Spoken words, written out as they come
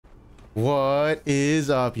What is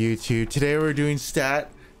up, YouTube? Today we're doing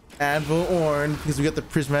Stat Anvil Ornn because we got the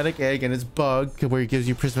prismatic egg and it's bugged where it gives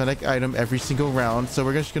you prismatic item every single round. So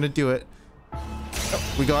we're just gonna do it.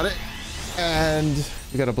 Oh, we got it, and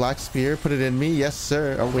we got a black spear. Put it in me, yes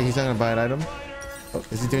sir. Oh wait, he's not gonna buy an item. Oh,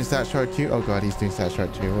 is he doing stat shard too? Oh god, he's doing stat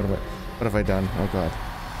shard too. What have I done? Oh god,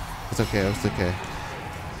 it's okay. It's okay.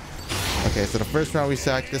 Okay, so the first round we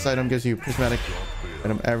sack. This item gives you prismatic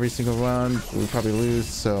item every single round. We probably lose.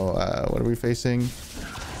 So what are we facing?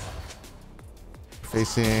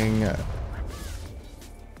 Facing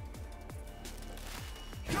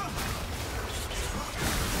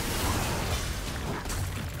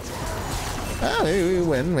maybe we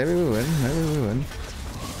win. Maybe we win. Maybe we win.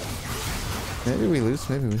 Maybe we lose.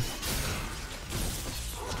 Maybe we.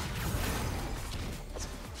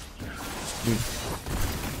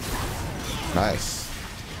 Nice.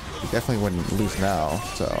 We definitely wouldn't lose now,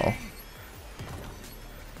 so.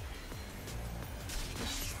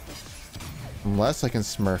 Unless I can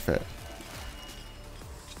smurf it.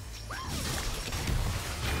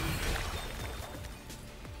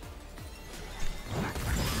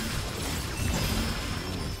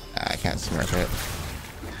 I can't smurf it.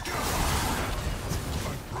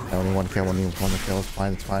 Only one kill, only one kill. It's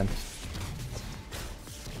fine, it's fine.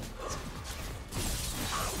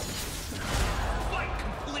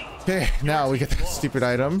 Okay, now we get that stupid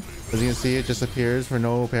item. As you can see, it just appears for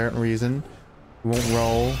no apparent reason. We won't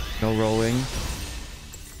roll. No rolling.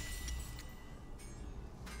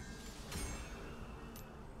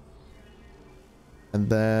 And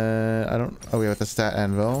then I don't. Oh, we have the Stat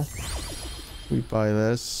Anvil. We buy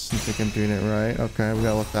this. I think I'm doing it right. Okay, we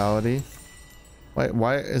got lethality.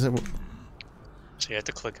 Why is it? So you have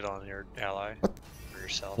to click it on your ally or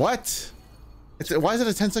yourself. What? Why is it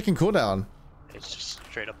a 10-second cooldown? It's just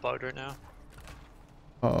straight up bugged right now.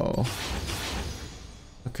 Oh.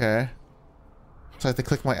 Okay. So I have to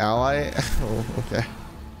click my ally. Oh, okay.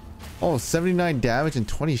 Oh, 79 damage and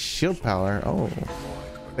 20 shield power. Oh.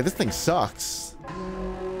 Wait, this thing sucks.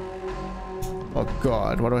 Oh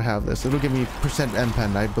god, why do I have this? It'll give me percent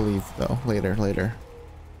MPen, I believe, though. Later.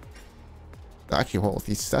 Actually, hold,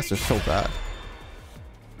 these stats are so bad.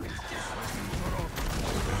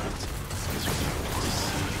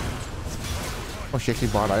 Oh, she actually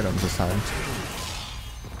bought items this time.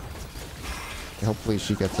 Okay, hopefully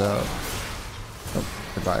she gets out. Oh,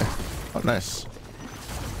 goodbye. Oh, nice.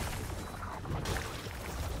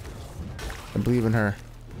 I believe in her.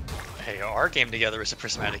 Hey, our game together was a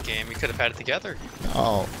prismatic game. We could have had it together.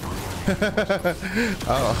 Oh.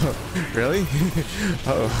 Oh, really?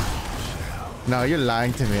 Oh. No, you're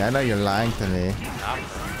lying to me. I know you're lying to me.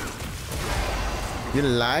 You're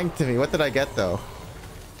lying to me. What did I get, though?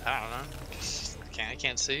 I don't know. I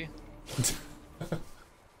can't see.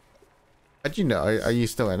 How'd you know? Are you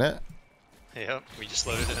still in it? Yep, we just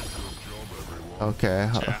loaded it. Okay.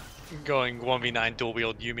 Yeah. Going 1v9 dual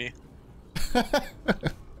wield Yumi.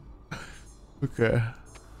 Okay.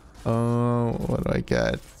 What do I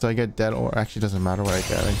get? So I get dead, or actually doesn't matter what I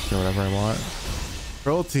get. I can get whatever I want.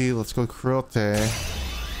 Cruelty. Let's go cruelty.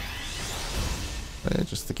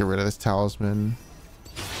 Just to get rid of this talisman.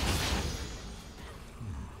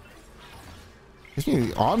 Gives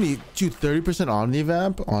me Omni, dude, 30% Omni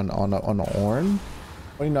Vamp on Ornn.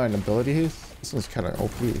 29 abilities. This one's kind of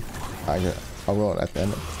OP. I'll roll it at the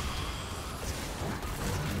end.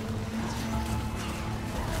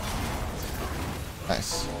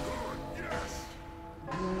 Nice.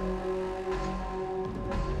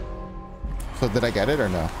 So did I get it or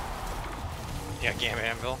no? Yeah, Game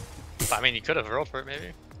Anvil. I mean, you could have rolled for it,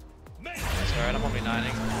 maybe. It's alright, I'm only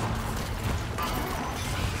 9ing.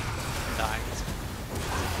 Dying.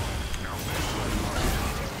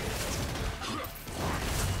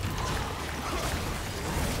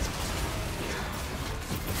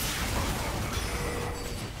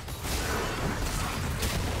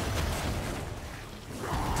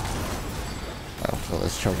 I'll kill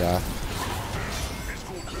this Cho'Gath.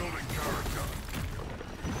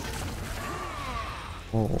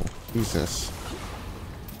 Oh, Jesus.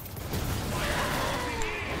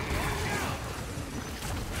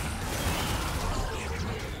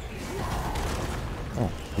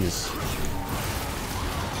 Oh, jeez.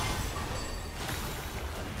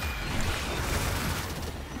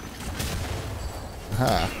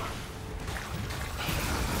 Aha.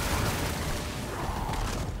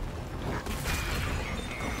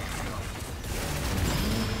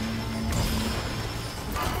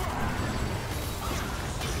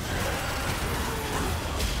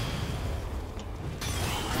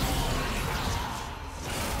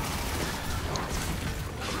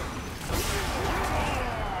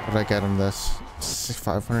 What did I get him this?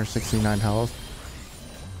 569 health.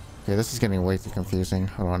 Okay, this is getting way too confusing.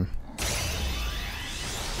 Hold on.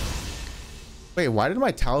 Wait, why did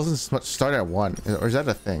my talisman start at 1? Or is that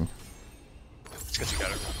a thing? It's because you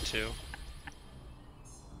got it from 2.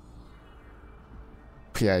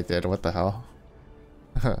 Yeah, I did. What the hell?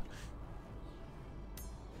 Okay,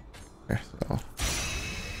 so.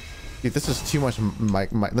 Dude, this is too much.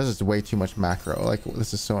 This is way too much macro. Like,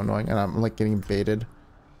 this is so annoying, and I'm like getting baited.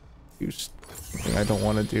 Something I don't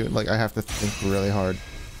want to do. Like, I have to think really hard.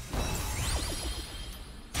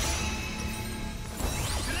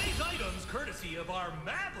 Today's items courtesy of our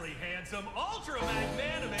madly handsome, ultra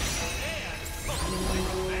magnanimous, and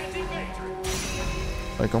romantic matron.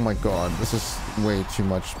 Like, oh my god, this is way too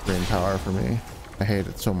much brain power for me. I hate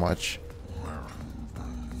it so much.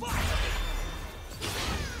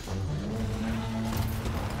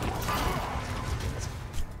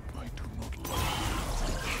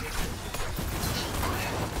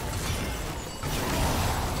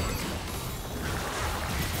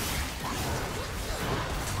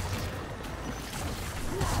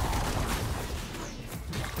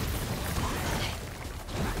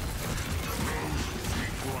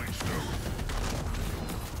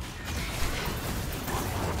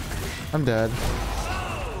 I'm dead.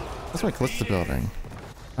 That's my Callista building.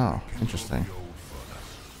 Oh, interesting.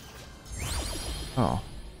 Oh,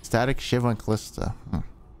 static shiv on Callista. Oh,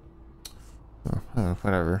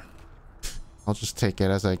 whatever. I'll just take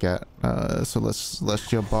it as I get. So let's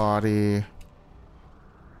celestial body.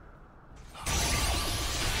 Oh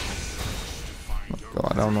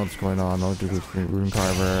god, I don't know what's going on. I'll do with rune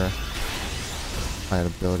carver. I had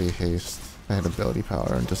ability haste. I had ability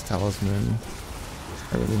power and just talisman.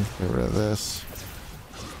 Everything, get rid of this.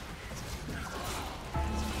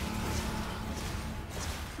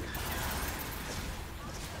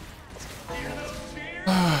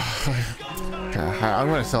 Okay, I'm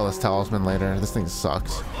gonna sell this talisman later. This thing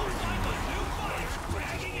sucks.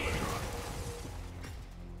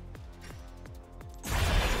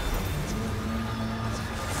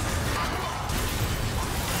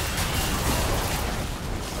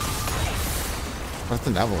 What's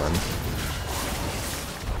an Evelyn?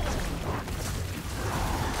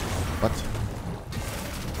 What?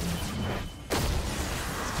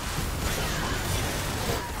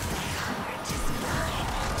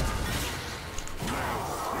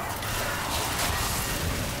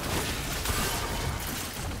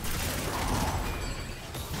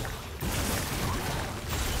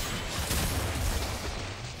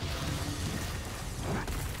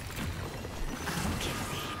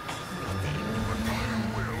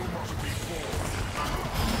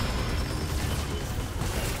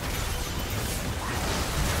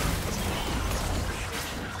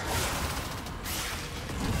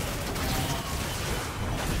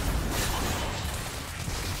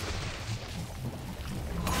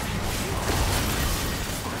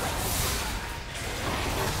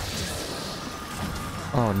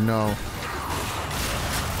 Oh no.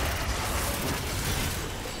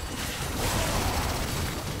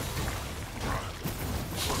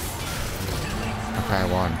 Okay, I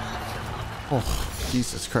won. Oh,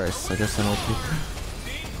 Jesus Christ. I guess I know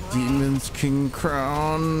what Demon's King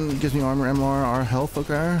Crown gives me armor, MR, our health,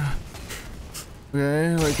 okay?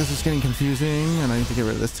 Okay, like this is getting confusing and I need to get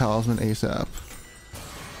rid of this talisman ASAP.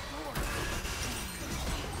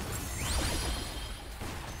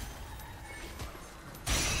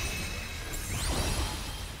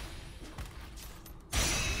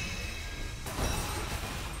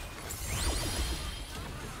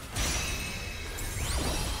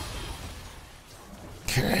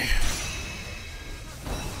 Okay.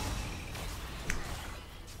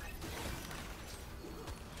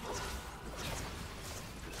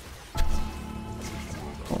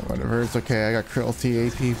 Oh, whatever. It's okay. I got cruelty,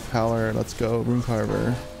 AP power. Let's go. Rune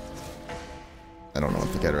carver. I don't know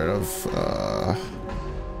what to get rid of.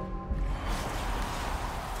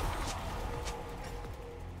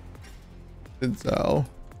 Denzel.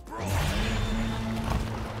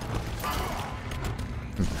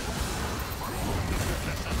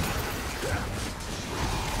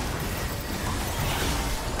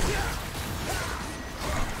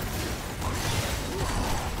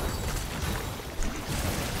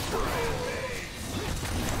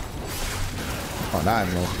 Oh, now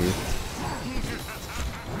I'm low-key.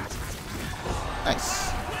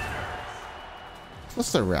 Nice.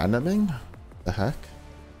 What's the randoming? The heck?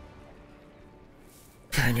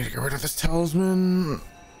 Okay, I need to get rid of this talisman.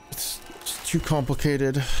 It's too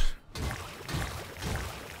complicated.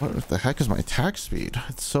 What the heck is my attack speed?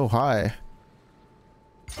 It's so high.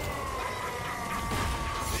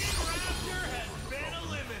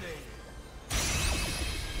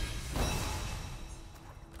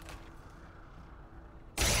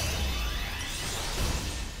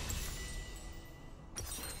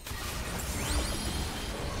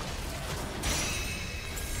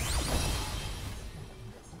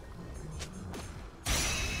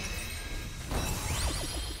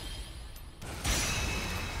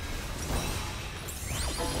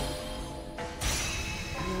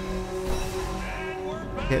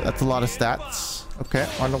 Okay, that's a lot of stats. Okay,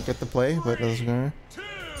 I don't get to play, but that's good.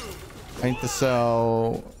 I need to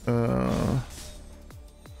sell. I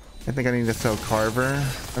think I need to sell Carver.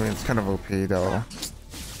 I mean, it's kind of OP though.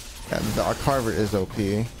 Yeah, the Carver is OP.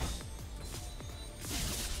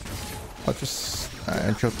 I'll just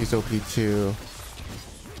Entropy's OP too.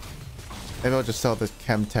 Maybe I'll just sell this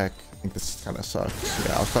Chemtech. I think this kind of sucks.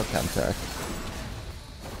 Yeah, I'll sell Chemtech.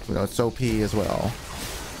 You know, it's OP as well.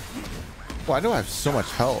 Why do I have so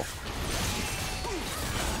much health?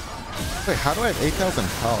 Wait, how do I have 8,000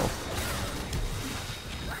 health?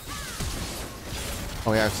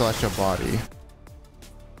 Oh yeah, I have Celestial Body.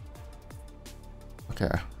 Okay.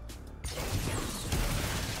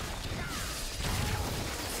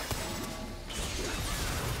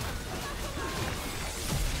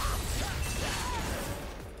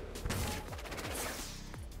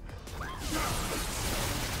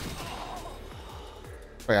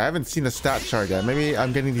 Wait, I haven't seen the stat chart yet. Maybe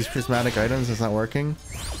I'm getting these prismatic items. It's not working.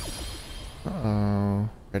 Uh-oh.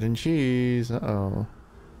 Bread and cheese. Uh-oh.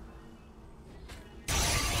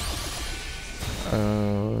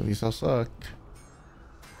 Oh, these all suck.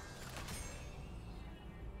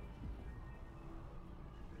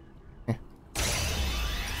 Eh.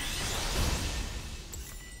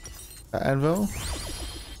 The anvil?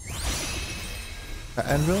 The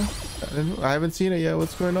anvil? The anvil? I haven't seen it yet.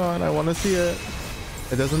 What's going on? I want to see it.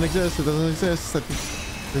 It doesn't exist. It doesn't exist. I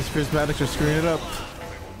think these prismatics are screwing it up.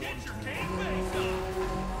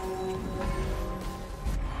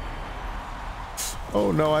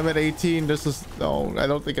 Oh no, I'm at 18. This is no, I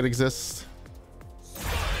don't think it exists.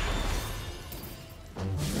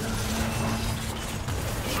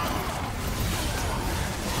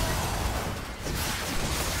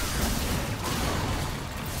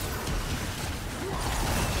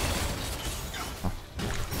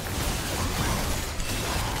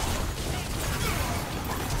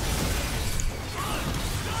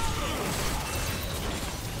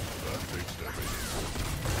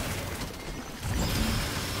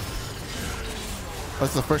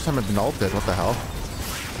 That's the first time I've been ulted. What the hell?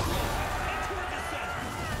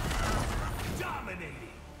 Dominating.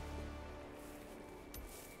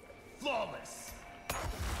 Flawless.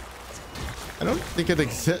 I don't think it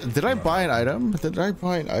exists. Did I buy an item? Did I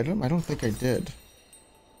buy an item? I don't think I did.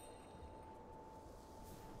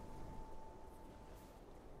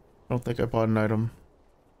 I don't think I bought an item.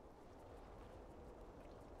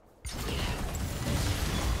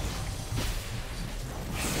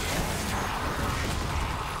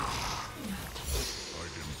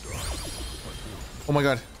 Oh my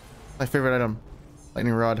god, my favorite item,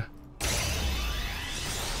 lightning rod.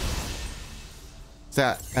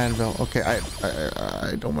 Stat Anvil. Okay, I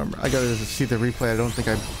don't remember. I gotta see the replay. I don't think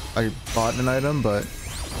I bought an item, but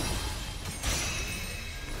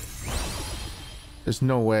there's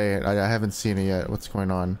no way. I haven't seen it yet. What's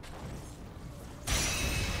going on?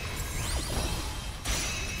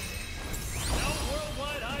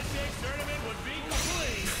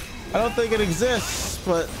 I don't think it exists,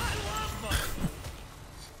 but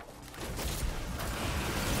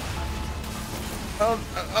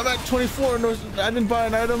I'm at 24. No, I didn't buy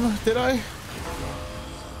an item, did I?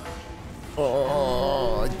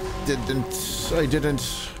 Oh, I didn't. I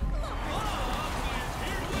didn't.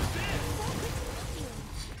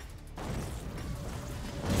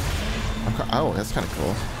 Oh, that's kind of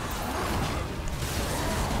cool.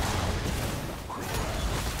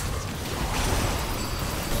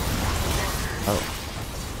 Oh.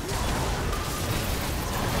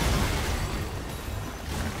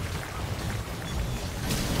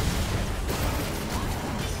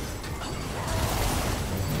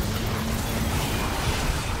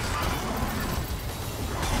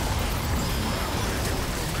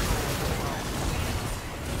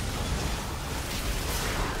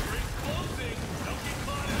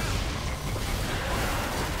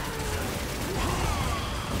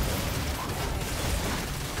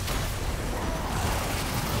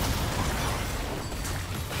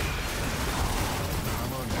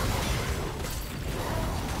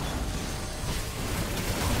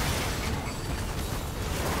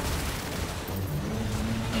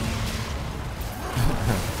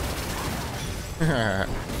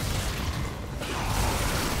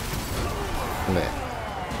 Lit.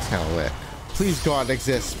 It's kind of lit. Please God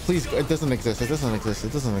exist. Please, it doesn't exist. It doesn't exist.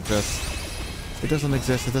 It doesn't exist. It doesn't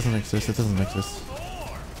exist. It doesn't exist. It doesn't exist.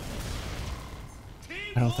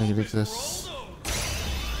 I don't think it exists.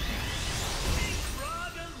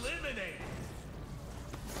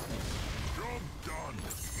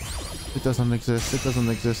 It doesn't exist. It doesn't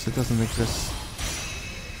exist. It doesn't exist.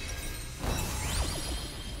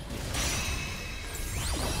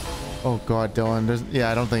 Oh god, Dylan. There's, yeah,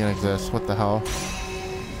 I don't think it exists. What the hell?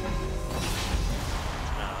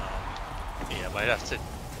 Yeah, might have to.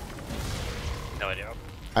 No idea.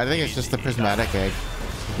 I think it's just the prismatic egg.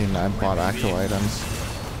 I think I bought actual items.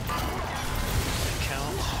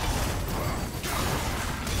 Count.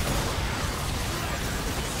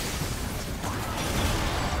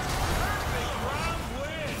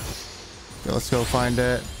 Okay, let's go find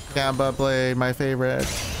it. Gamba blade, my favorite.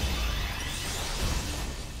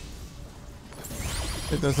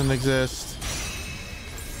 It doesn't exist.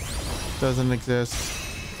 Doesn't exist.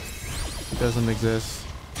 It doesn't exist.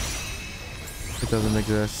 It doesn't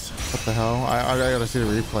exist. What the hell? I gotta see the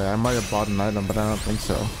replay. I might have bought an item, but I don't think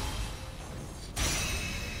so.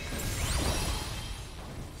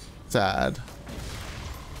 Sad.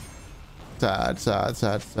 Sad, sad,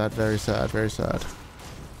 sad, sad. Very sad, very sad.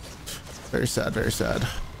 Very sad, very sad.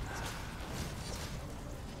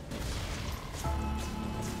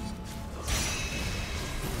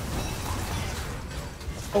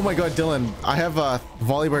 Oh my god, Dylan, I have a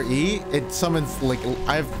Volibear E. It summons like,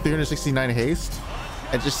 I have 369 haste.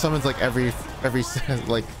 It just summons like every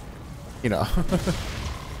like, you know.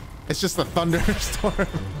 It's just a thunderstorm. Did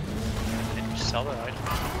you sell that item?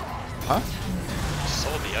 Huh? You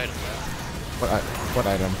sold the item, man. What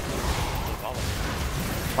item? The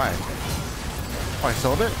Volibear. Why? Oh, I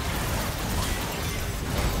sold it?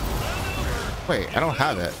 Wait, I don't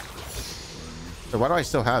have it. So why do I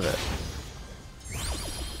still have it?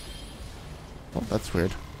 Oh, that's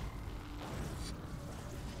weird.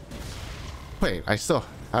 Wait, I still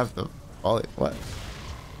have the volley. What?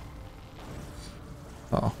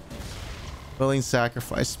 Oh. Willing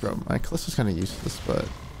sacrifice, bro. My Callisto's kind of useless, but...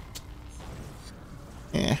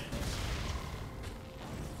 Eh.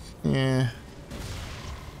 Yeah.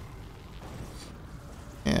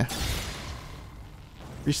 Yeah.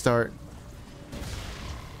 Restart.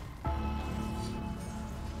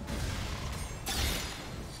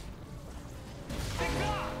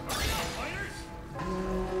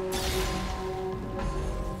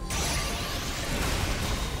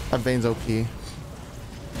 That Vane's OP.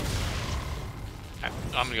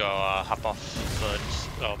 I'm gonna go hop off,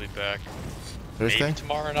 but I'll be back. Thursday? Maybe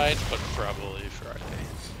tomorrow night, but probably Friday.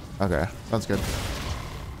 Okay, sounds good.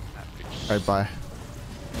 Alright, bye.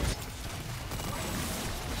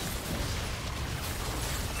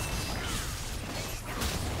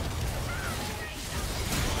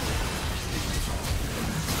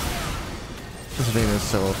 This Vane is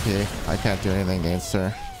so OP. I can't do anything against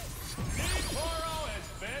her.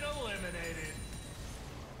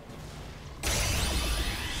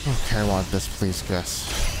 Okay, I want this, please, Gus.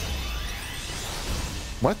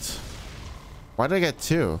 What? Why did I get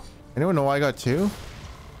 2? Anyone know why I got 2?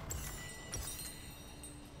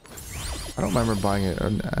 I don't remember buying it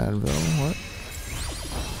on Anvil. What?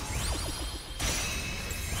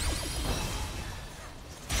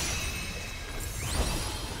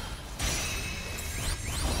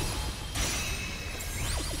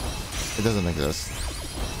 It doesn't exist.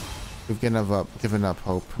 We've given up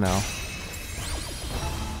hope now.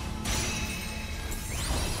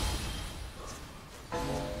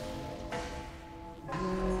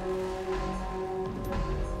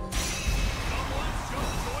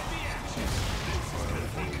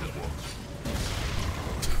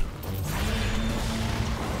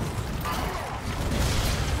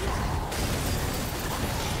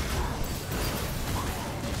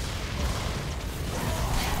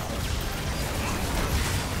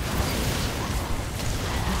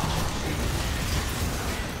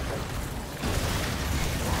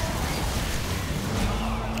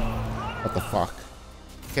 What the fuck?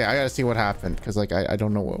 Okay, I gotta see what happened because like I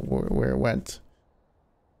don't know where it went.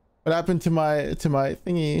 What happened to my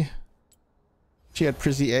thingy? She had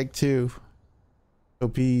Prizzy Egg too.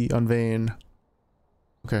 OP on Vane.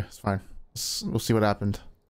 Okay, it's fine. We'll see what happened.